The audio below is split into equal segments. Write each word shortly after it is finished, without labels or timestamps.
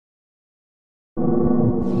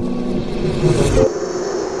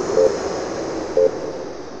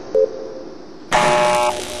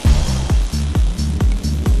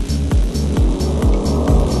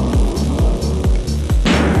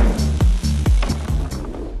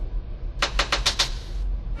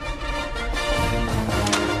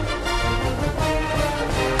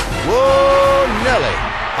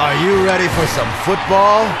ready for some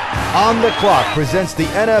football? On the Clock presents the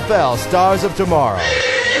NFL Stars of Tomorrow.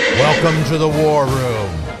 Welcome to the War Room.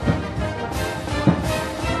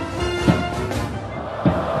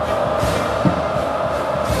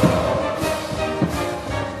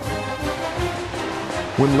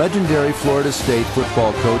 When legendary Florida State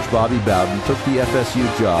football coach Bobby Bowden took the FSU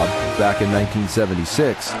job back in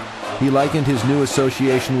 1976, he likened his new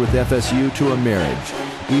association with FSU to a marriage,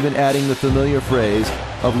 even adding the familiar phrase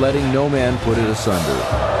of letting no man put it asunder.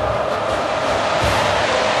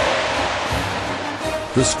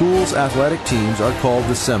 The school's athletic teams are called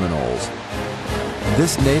the Seminoles.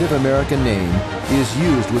 This Native American name is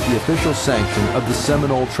used with the official sanction of the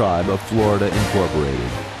Seminole Tribe of Florida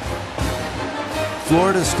Incorporated.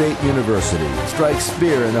 Florida State University strikes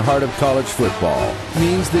fear in the heart of college football,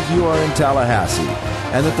 means that you are in Tallahassee,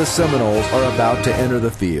 and that the Seminoles are about to enter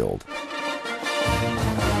the field.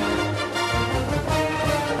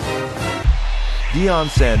 Deion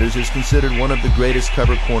Sanders is considered one of the greatest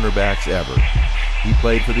cover cornerbacks ever. He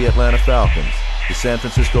played for the Atlanta Falcons, the San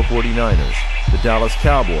Francisco 49ers, the Dallas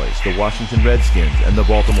Cowboys, the Washington Redskins, and the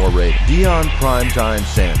Baltimore Ravens. Deion Primetime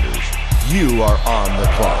Sanders, you are on the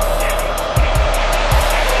clock.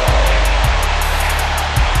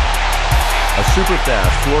 A super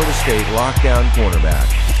fast Florida State lockdown cornerback,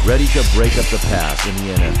 ready to break up the pass in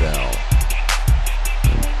the NFL.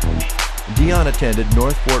 Deion attended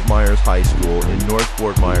North Fort Myers High School in North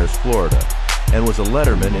Fort Myers, Florida, and was a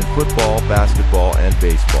letterman in football, basketball, and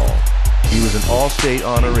baseball. He was an all-state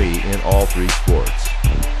honoree in all three sports.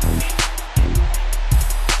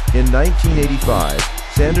 In 1985,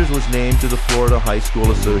 Sanders was named to the Florida High School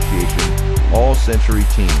Association All-Century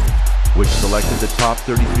Team, which selected the top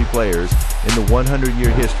 33 players in the 100-year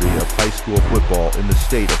history of high school football in the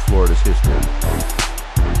state of Florida's history.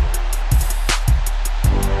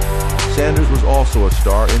 Sanders was also a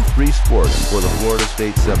star in 3 sports for the Florida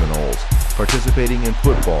State Seminoles, participating in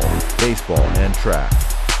football, baseball, and track.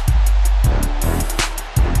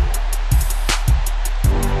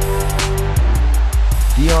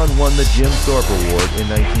 Deion won the Jim Thorpe Award in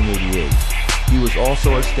 1988. He was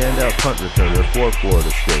also a standout punt returner for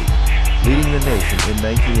Florida State, leading the nation in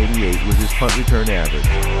 1988 with his punt return average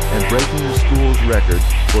and breaking the school's record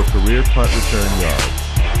for career punt return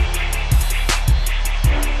yards.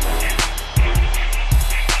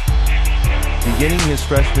 Beginning his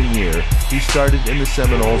freshman year, he started in the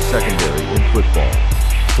Seminoles secondary in football,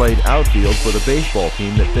 played outfield for the baseball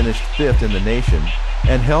team that finished 5th in the nation,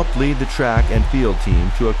 and helped lead the track and field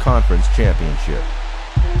team to a conference championship.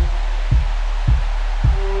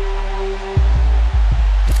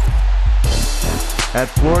 At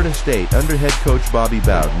Florida State, under head coach Bobby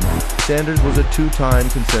Bowden, Sanders was a 2-time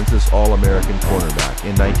consensus All-American cornerback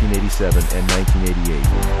in 1987 and 1988,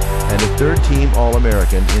 and a 3rd-team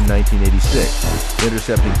All-American in 1986,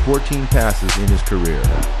 intercepting 14 passes in his career,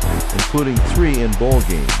 including 3 in bowl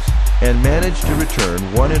games, and managed to return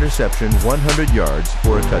 1 interception 100 yards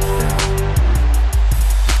for a touchdown.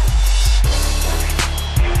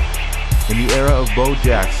 In the era of Bo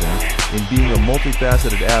Jackson, in being a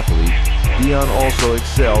multifaceted athlete, Deion also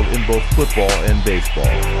excelled in both football and baseball.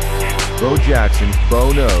 Bo Jackson's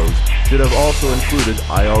Bo Knows should have also included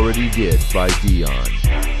I Already Did by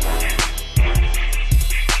Deion.